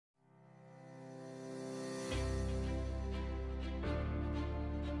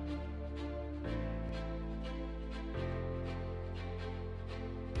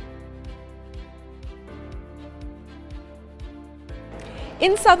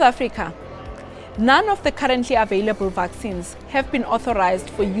In South Africa, none of the currently available vaccines have been authorized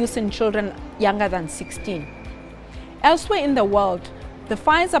for use in children younger than 16. Elsewhere in the world, the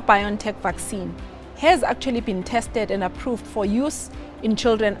Pfizer-BioNTech vaccine has actually been tested and approved for use in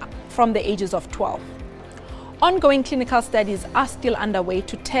children from the ages of 12. Ongoing clinical studies are still underway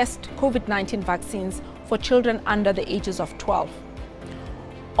to test COVID-19 vaccines for children under the ages of 12.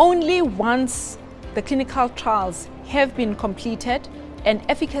 Only once the clinical trials have been completed and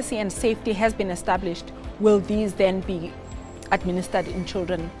efficacy and safety has been established will these then be administered in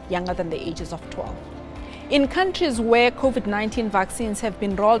children younger than the ages of 12. In countries where COVID-19 vaccines have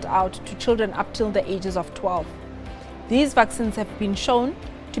been rolled out to children up till the ages of 12, these vaccines have been shown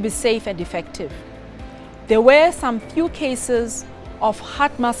to be safe and effective. There were some few cases of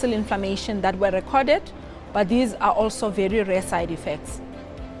heart muscle inflammation that were recorded, but these are also very rare side effects.